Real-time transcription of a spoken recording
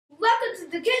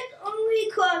Welcome to the Kid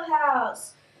Only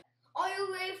Clubhouse. Are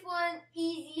you ready for an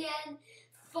easy and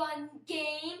fun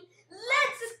game?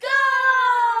 Let's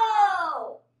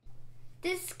go!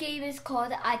 This game is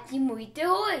called Achi Muite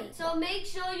Hoi. So make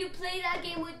sure you play that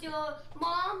game with your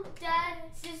mom, dad,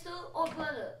 sister, or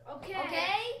brother. Okay.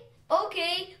 Okay?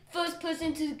 Okay. First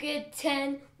person to get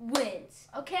 10 wins.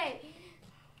 Okay.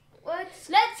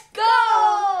 Let's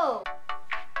go!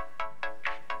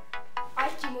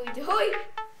 Achi Muite Hoi.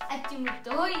 Achi Muite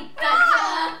Hoi.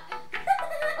 Gotcha!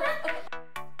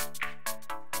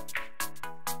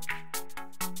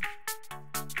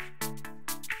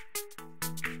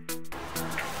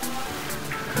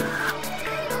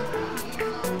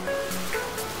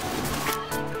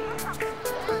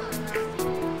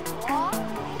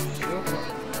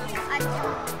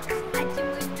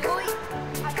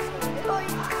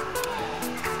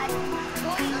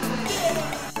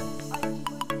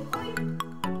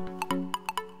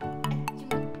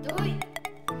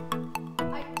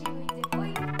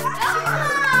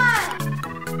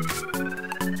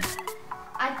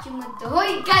 Achi Muite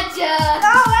Hoi, gotcha!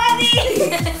 Already!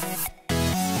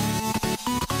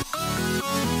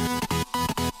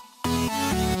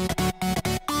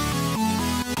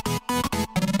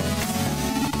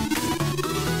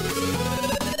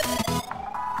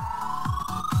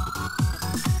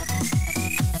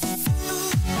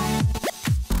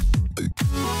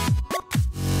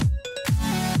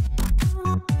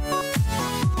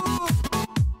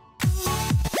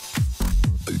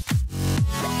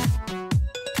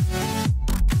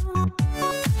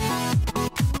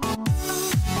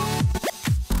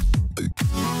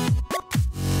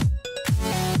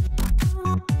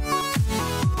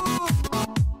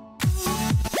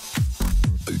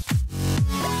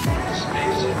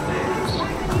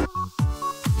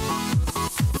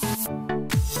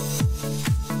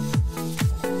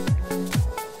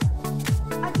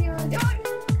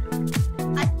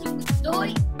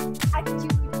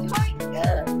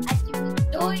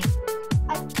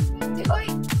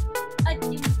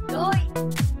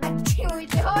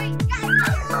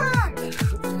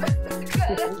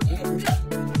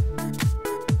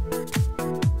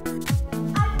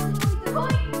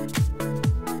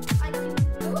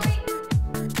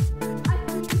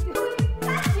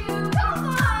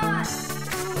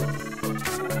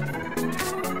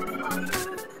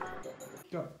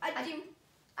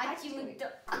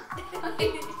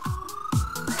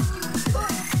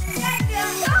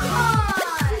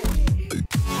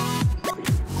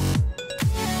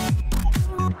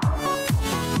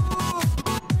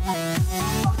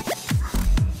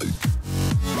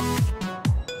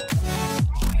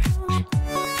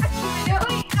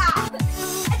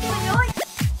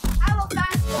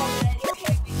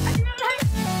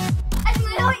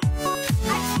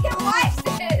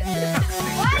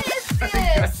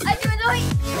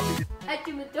 Achi Muite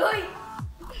Hoi!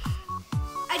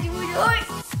 Achi Muite Hoi!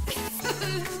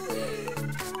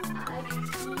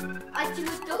 Achi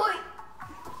Muite Hoi!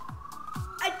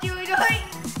 Achi Muite Hoi!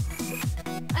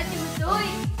 Achi Muite Hoi!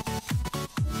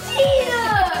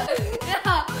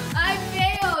 No, I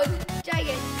failed! Try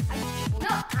again.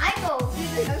 No, I go.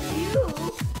 This is you.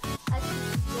 Achi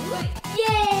Muite Hoi!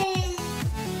 Yay!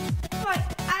 Right,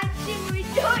 Achi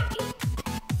Muite Hoi!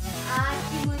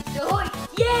 Achi Muite Hoi!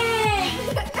 Yay!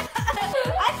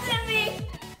 That's me!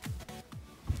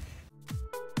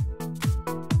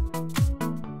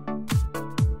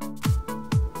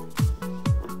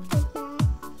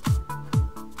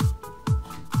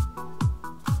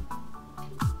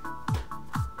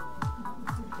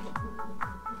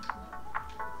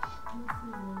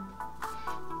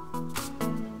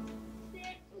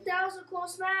 That was a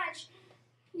close match.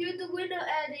 You're the winner,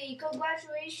 Eddie.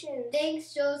 Congratulations.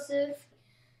 Thanks, Joseph.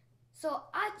 So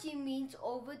Achi means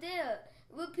over there.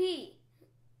 Repeat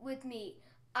with me.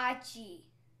 Achi.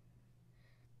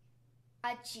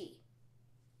 Achi.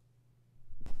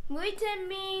 Muite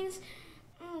means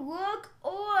look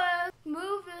or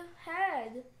move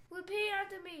ahead. Repeat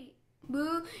after me.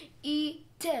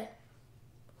 Muite.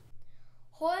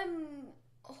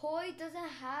 Hoi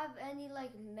doesn't have any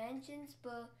like mentions,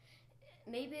 but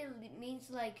maybe it means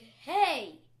like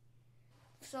hey.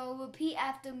 So repeat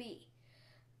after me.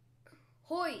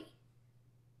 Hoi.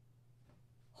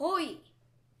 Hoi.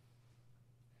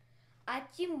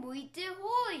 Achi Muite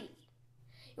Hoi.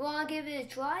 You wanna give it a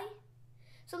try?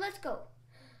 So let's go.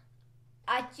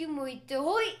 Achi Muite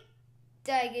Hoi.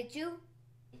 Did I get you?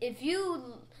 If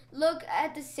you look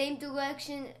at the same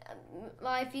direction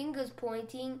my finger's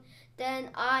pointing, then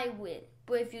I win.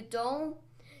 But if you don't,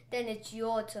 then it's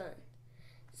your turn.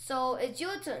 So it's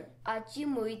your turn. Achi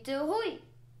Muite Hoi.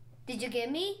 Did you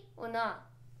get me or not?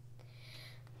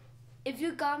 If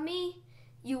you got me,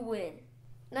 you win.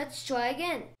 Let's try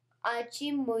again.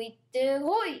 Achi Muite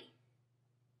Hoi.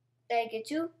 Did I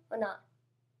get you or not?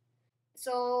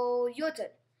 So your turn.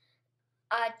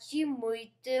 Achi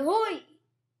Muite Hoi.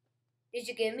 Did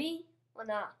you get me or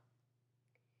not?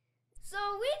 So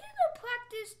we didn't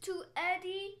practice to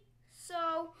Eddie,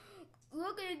 so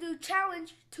we're gonna do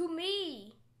challenge to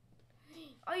me.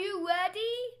 Are you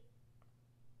ready?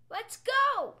 Let's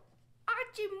go!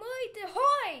 Achi Muite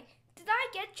Hoi! Did I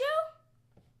get you?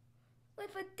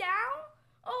 With a down?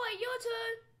 Alright, your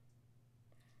turn.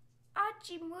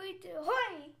 Achi Muite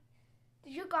Hoi!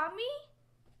 Did you got me?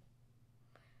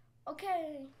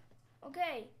 Okay.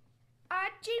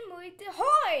 Achi Muite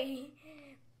Hoi!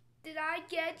 Did I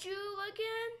get you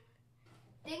again?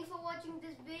 Thanks for watching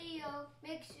this video.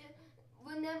 Make sure,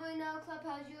 remember in our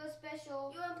clubhouse, you're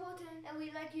special. You're important. And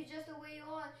we like you just the way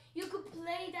you are. You could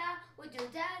play that with your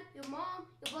dad, your mom,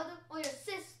 your brother, or your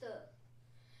sister.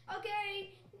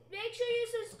 Okay, make sure you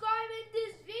subscribe in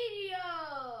this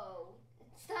video.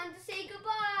 It's time to say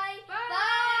goodbye. Bye.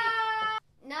 Bye.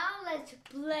 Now let's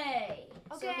play.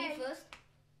 Okay. So me first.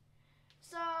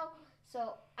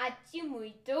 So, Achi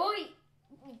Muite Hoi.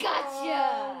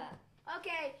 Gotcha.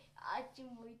 Okay, Achi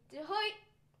Muite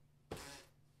Hoi.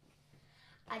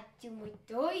 Achi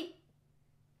Muite Hoi.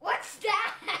 What's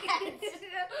that?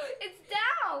 It's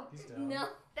down. He's down. No,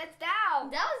 That's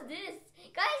down. that was this.